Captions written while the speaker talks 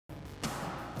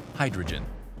Hydrogen.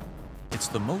 It's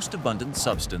the most abundant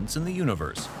substance in the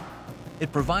universe.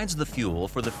 It provides the fuel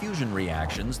for the fusion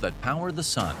reactions that power the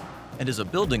sun and is a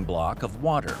building block of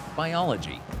water,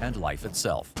 biology, and life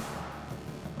itself.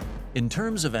 In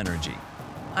terms of energy,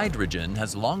 hydrogen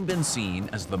has long been seen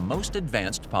as the most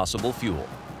advanced possible fuel.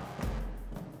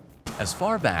 As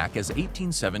far back as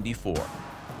 1874,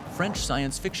 French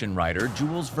science fiction writer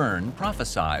Jules Verne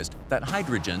prophesied that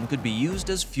hydrogen could be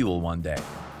used as fuel one day.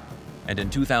 And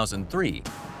in 2003,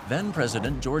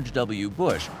 then-President George W.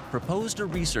 Bush proposed a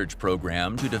research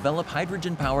program to develop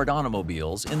hydrogen-powered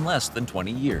automobiles in less than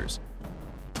 20 years.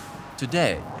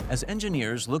 Today, as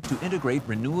engineers look to integrate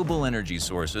renewable energy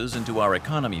sources into our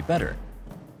economy better,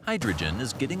 hydrogen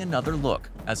is getting another look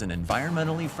as an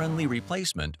environmentally friendly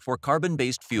replacement for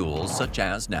carbon-based fuels such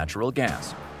as natural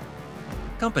gas.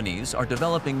 Companies are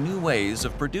developing new ways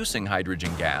of producing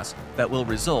hydrogen gas that will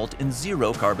result in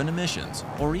zero carbon emissions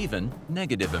or even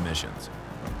negative emissions.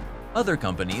 Other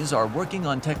companies are working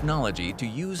on technology to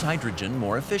use hydrogen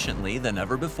more efficiently than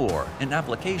ever before in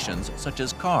applications such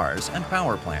as cars and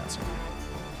power plants.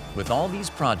 With all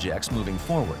these projects moving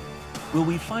forward, will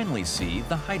we finally see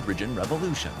the hydrogen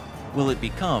revolution? Will it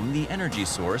become the energy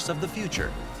source of the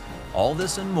future? All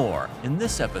this and more in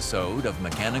this episode of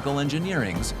Mechanical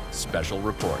Engineering's Special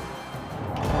Report.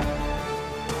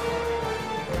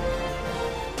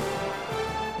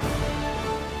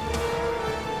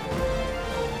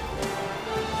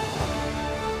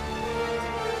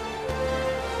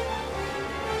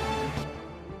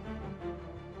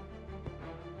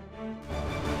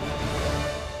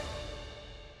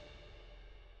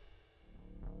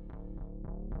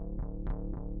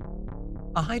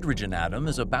 A hydrogen atom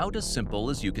is about as simple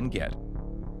as you can get.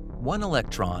 One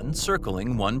electron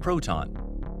circling one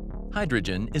proton.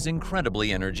 Hydrogen is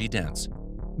incredibly energy dense,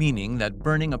 meaning that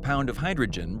burning a pound of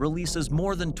hydrogen releases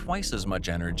more than twice as much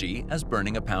energy as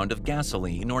burning a pound of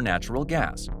gasoline or natural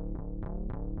gas.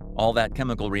 All that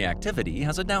chemical reactivity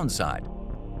has a downside.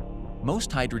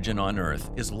 Most hydrogen on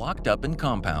Earth is locked up in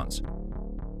compounds.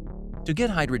 To get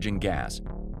hydrogen gas,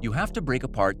 you have to break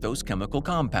apart those chemical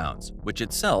compounds, which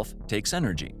itself takes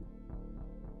energy.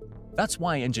 That's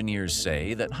why engineers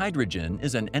say that hydrogen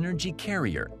is an energy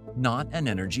carrier, not an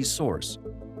energy source.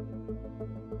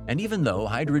 And even though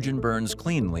hydrogen burns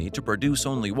cleanly to produce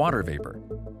only water vapor,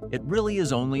 it really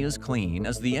is only as clean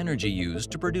as the energy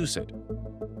used to produce it.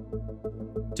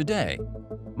 Today,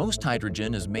 most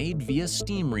hydrogen is made via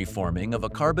steam reforming of a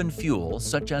carbon fuel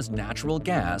such as natural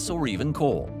gas or even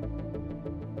coal.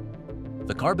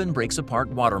 The carbon breaks apart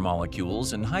water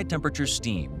molecules in high-temperature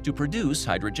steam to produce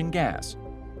hydrogen gas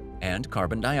and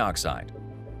carbon dioxide.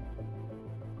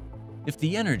 If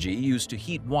the energy used to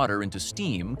heat water into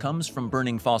steam comes from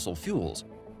burning fossil fuels,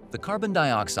 the carbon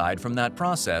dioxide from that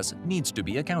process needs to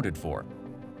be accounted for.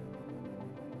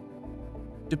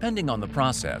 Depending on the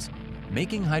process,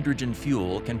 making hydrogen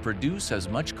fuel can produce as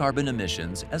much carbon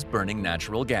emissions as burning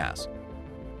natural gas.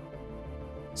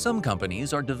 Some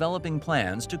companies are developing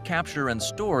plans to capture and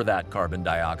store that carbon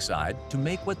dioxide to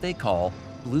make what they call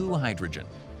blue hydrogen.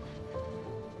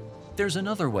 There's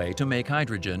another way to make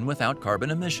hydrogen without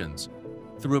carbon emissions,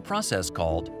 through a process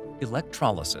called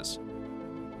electrolysis.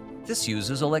 This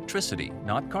uses electricity,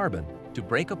 not carbon, to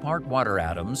break apart water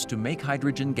atoms to make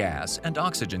hydrogen gas and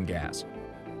oxygen gas.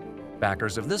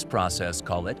 Backers of this process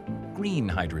call it green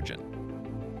hydrogen.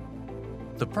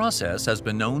 The process has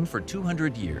been known for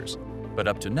 200 years. But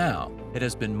up to now, it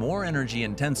has been more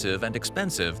energy-intensive and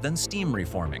expensive than steam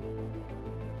reforming.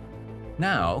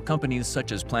 Now, companies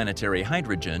such as Planetary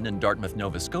Hydrogen in Dartmouth,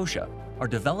 Nova Scotia, are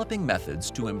developing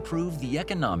methods to improve the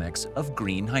economics of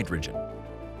green hydrogen.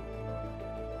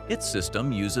 Its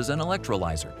system uses an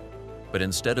electrolyzer, but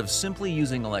instead of simply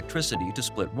using electricity to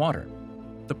split water,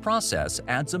 the process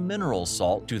adds a mineral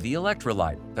salt to the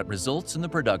electrolyte that results in the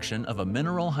production of a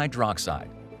mineral hydroxide.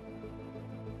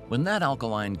 When that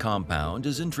alkaline compound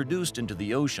is introduced into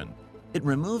the ocean, it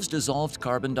removes dissolved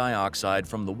carbon dioxide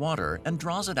from the water and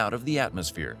draws it out of the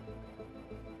atmosphere.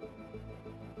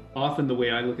 Often the way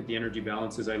I look at the energy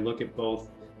balance is I look at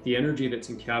both the energy that's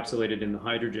encapsulated in the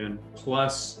hydrogen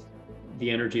plus the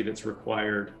energy that's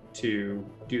required to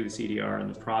do the CDR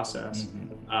in the process.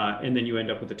 And then you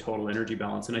end up with a total energy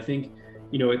balance. And I think,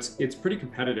 it's pretty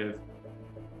competitive.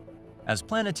 As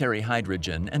Planetary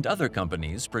Hydrogen and other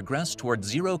companies progress toward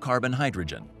zero-carbon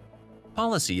hydrogen,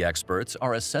 policy experts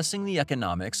are assessing the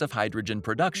economics of hydrogen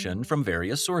production from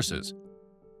various sources.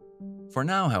 For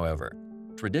now, however,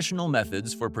 traditional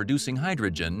methods for producing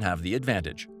hydrogen have the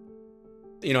advantage.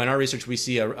 In our research, we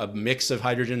see a mix of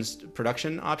hydrogen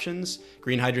production options.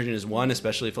 Green hydrogen is one,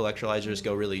 especially if electrolyzers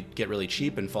get really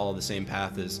cheap and follow the same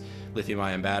path as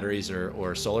lithium-ion batteries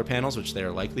or solar panels, which they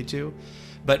are likely to.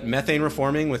 But methane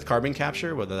reforming with carbon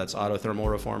capture, whether that's autothermal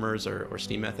reformers or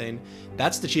steam methane,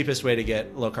 that's the cheapest way to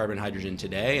get low-carbon hydrogen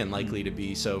today and likely to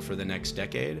be so for the next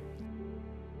decade.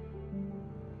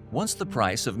 Once the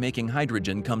price of making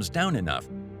hydrogen comes down enough,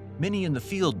 many in the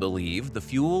field believe the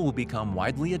fuel will become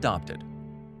widely adopted.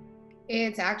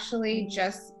 It's actually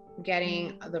just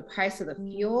getting the price of the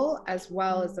fuel as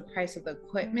well as the price of the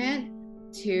equipment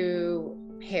to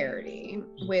parity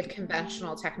with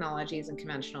conventional technologies and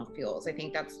conventional fuels. I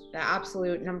think that's the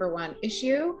absolute number one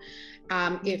issue.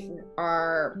 If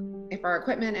our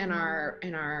equipment and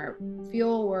our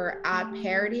fuel were at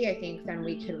parity, I think then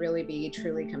we could really be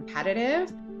truly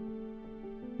competitive.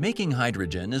 Making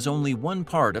hydrogen is only one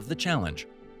part of the challenge.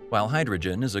 While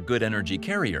hydrogen is a good energy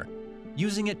carrier,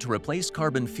 using it to replace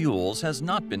carbon fuels has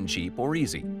not been cheap or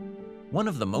easy. One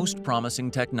of the most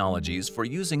promising technologies for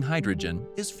using hydrogen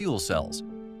is fuel cells.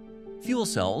 Fuel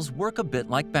cells work a bit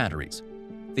like batteries.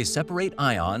 They separate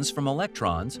ions from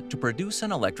electrons to produce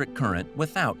an electric current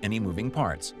without any moving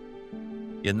parts.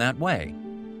 In that way,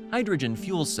 hydrogen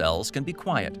fuel cells can be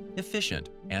quiet, efficient,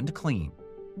 and clean.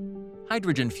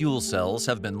 Hydrogen fuel cells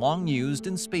have been long used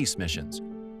in space missions,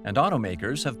 and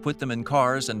automakers have put them in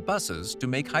cars and buses to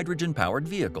make hydrogen-powered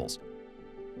vehicles.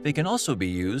 They can also be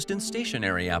used in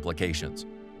stationary applications,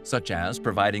 such as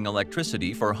providing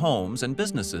electricity for homes and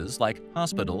businesses like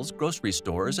hospitals, grocery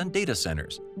stores, and data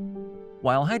centers.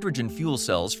 While hydrogen fuel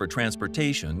cells for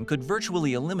transportation could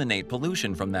virtually eliminate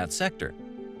pollution from that sector,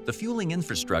 the fueling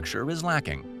infrastructure is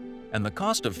lacking, and the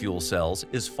cost of fuel cells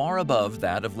is far above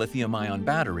that of lithium-ion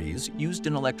batteries used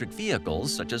in electric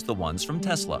vehicles such as the ones from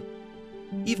Tesla.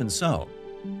 Even so,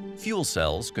 fuel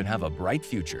cells could have a bright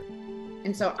future.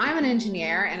 And so I'm an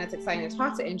engineer, and it's exciting to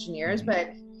talk to engineers,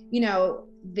 but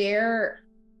there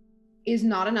is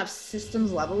not enough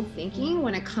systems level thinking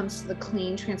when it comes to the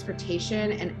clean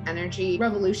transportation and energy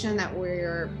revolution that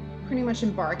we're pretty much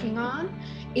embarking on.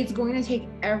 It's going to take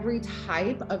every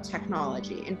type of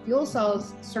technology, and fuel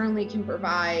cells certainly can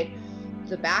provide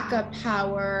the backup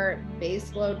power,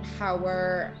 baseload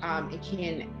power. It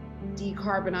can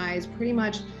decarbonize pretty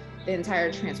much the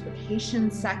entire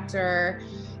transportation sector,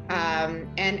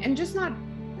 and just not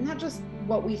just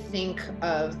what we think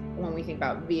of when we think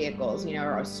about vehicles,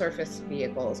 or surface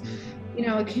vehicles.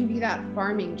 It can be that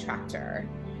farming tractor,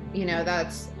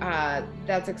 that's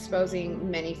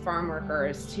exposing many farm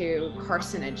workers to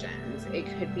carcinogens. It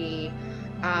could be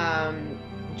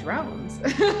drones.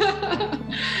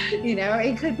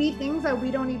 It could be things that we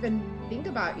don't even think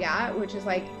about yet, which is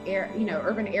like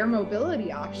urban air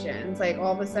mobility options. Like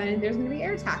all of a sudden there's going to be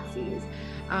air taxis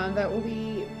that will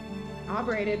be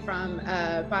operated from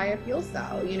by a fuel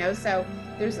cell. So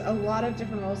there's a lot of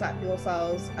different roles that fuel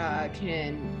cells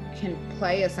can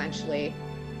play essentially.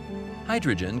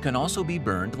 Hydrogen can also be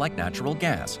burned like natural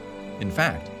gas. In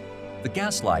fact, the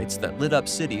gas lights that lit up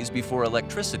cities before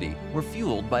electricity were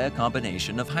fueled by a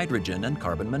combination of hydrogen and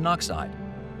carbon monoxide.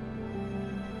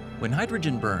 When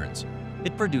hydrogen burns,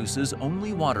 it produces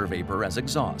only water vapor as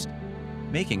exhaust,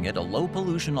 making it a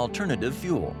low-pollution alternative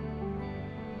fuel.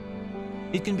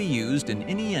 It can be used in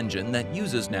any engine that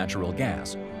uses natural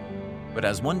gas. But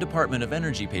as one Department of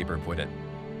Energy paper put it,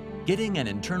 getting an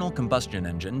internal combustion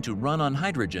engine to run on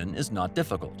hydrogen is not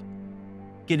difficult.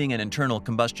 Getting an internal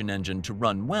combustion engine to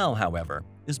run well, however,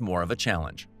 is more of a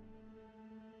challenge.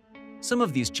 Some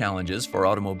of these challenges for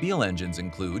automobile engines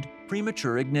include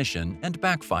premature ignition and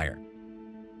backfire.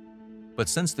 But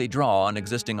since they draw on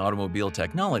existing automobile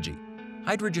technology,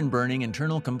 hydrogen-burning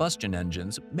internal combustion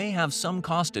engines may have some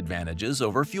cost advantages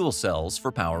over fuel cells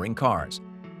for powering cars.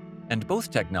 And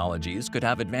both technologies could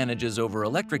have advantages over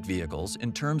electric vehicles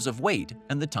in terms of weight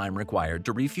and the time required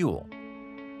to refuel.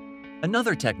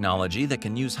 Another technology that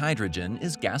can use hydrogen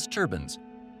is gas turbines,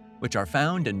 which are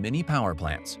found in many power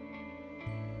plants.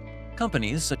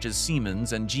 Companies such as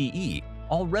Siemens and GE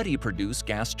already produce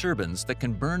gas turbines that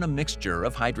can burn a mixture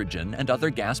of hydrogen and other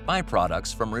gas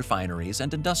byproducts from refineries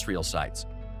and industrial sites.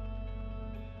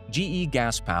 GE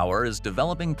Gas Power is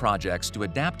developing projects to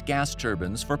adapt gas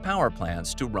turbines for power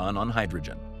plants to run on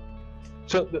hydrogen.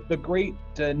 So the great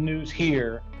news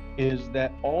here is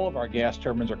that all of our gas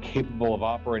turbines are capable of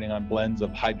operating on blends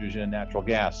of hydrogen and natural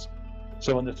gas.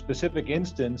 So in the specific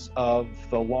instance of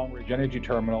the Long Ridge Energy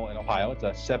Terminal in Ohio, it's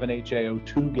a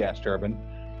 7HAO2 gas turbine.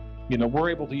 We're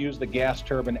able to use the gas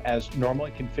turbine as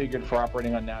normally configured for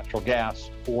operating on natural gas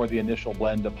for the initial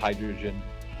blend of hydrogen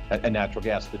and natural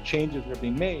gas. The changes that are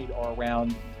being made are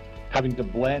around having to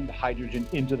blend hydrogen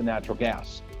into the natural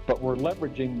gas, but we're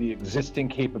leveraging the existing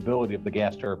capability of the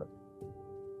gas turbine.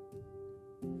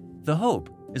 The hope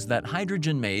is that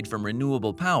hydrogen made from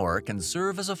renewable power can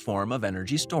serve as a form of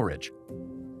energy storage.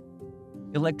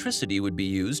 Electricity would be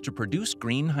used to produce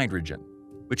green hydrogen,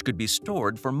 which could be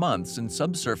stored for months in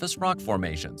subsurface rock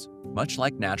formations, much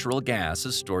like natural gas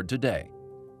is stored today.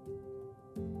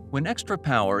 When extra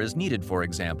power is needed, for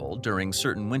example, during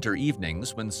certain winter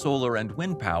evenings when solar and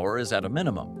wind power is at a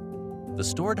minimum, the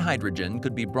stored hydrogen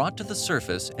could be brought to the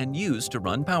surface and used to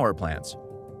run power plants.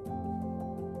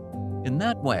 In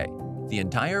that way, the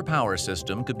entire power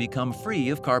system could become free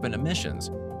of carbon emissions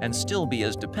and still be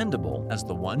as dependable as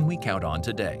the one we count on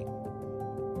today.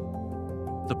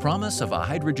 The promise of a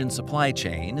hydrogen supply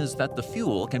chain is that the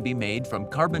fuel can be made from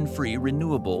carbon-free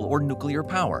renewable or nuclear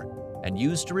power and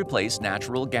used to replace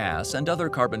natural gas and other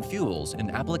carbon fuels in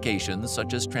applications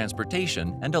such as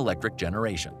transportation and electric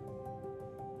generation.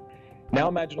 Now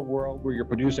imagine a world where you're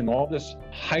producing all this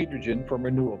hydrogen from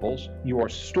renewables, you are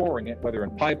storing it, whether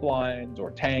in pipelines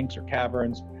or tanks or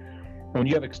caverns. When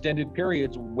you have extended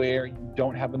periods where you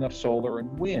don't have enough solar and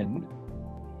wind,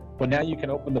 well, now you can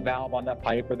open the valve on that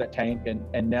pipe or that tank,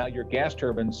 and now your gas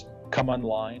turbines come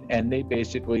online and they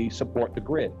basically support the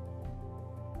grid.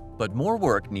 But more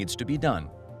work needs to be done.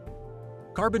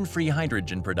 Carbon-free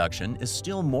hydrogen production is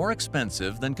still more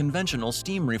expensive than conventional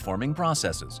steam reforming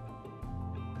processes.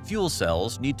 Fuel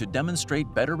cells need to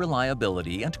demonstrate better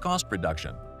reliability and cost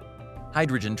reduction.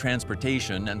 Hydrogen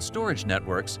transportation and storage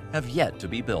networks have yet to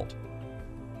be built.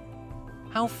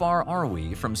 How far are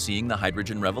we from seeing the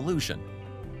hydrogen revolution?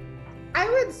 I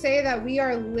would say that we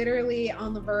are literally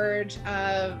on the verge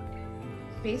of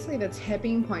basically the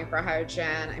tipping point for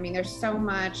hydrogen. I mean, there's so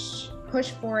much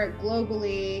push for it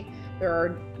globally.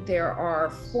 There are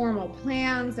formal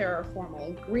plans, there are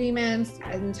formal agreements.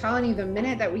 I'm telling you, the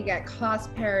minute that we get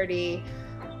cost parity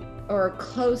or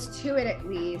close to it at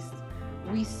least,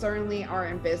 we certainly are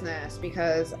in business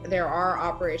because there are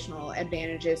operational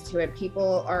advantages to it.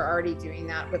 People are already doing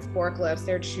that with forklifts.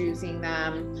 They're choosing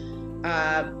them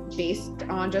based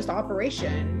on just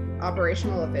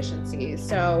operational efficiencies.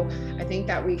 So I think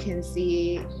that we can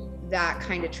see that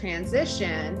kind of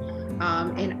transition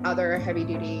in other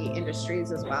heavy-duty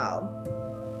industries as well.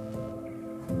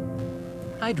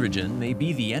 Hydrogen may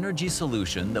be the energy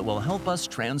solution that will help us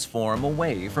transform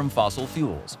away from fossil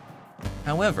fuels.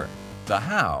 However, the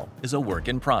how is a work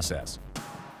in process.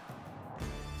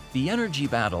 The energy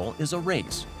battle is a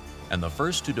race, and the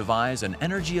first to devise an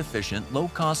energy-efficient,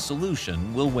 low-cost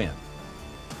solution will win.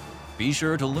 Be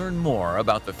sure to learn more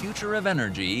about the future of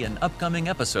energy in upcoming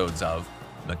episodes of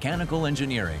Mechanical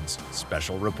Engineering's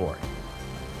Special Report.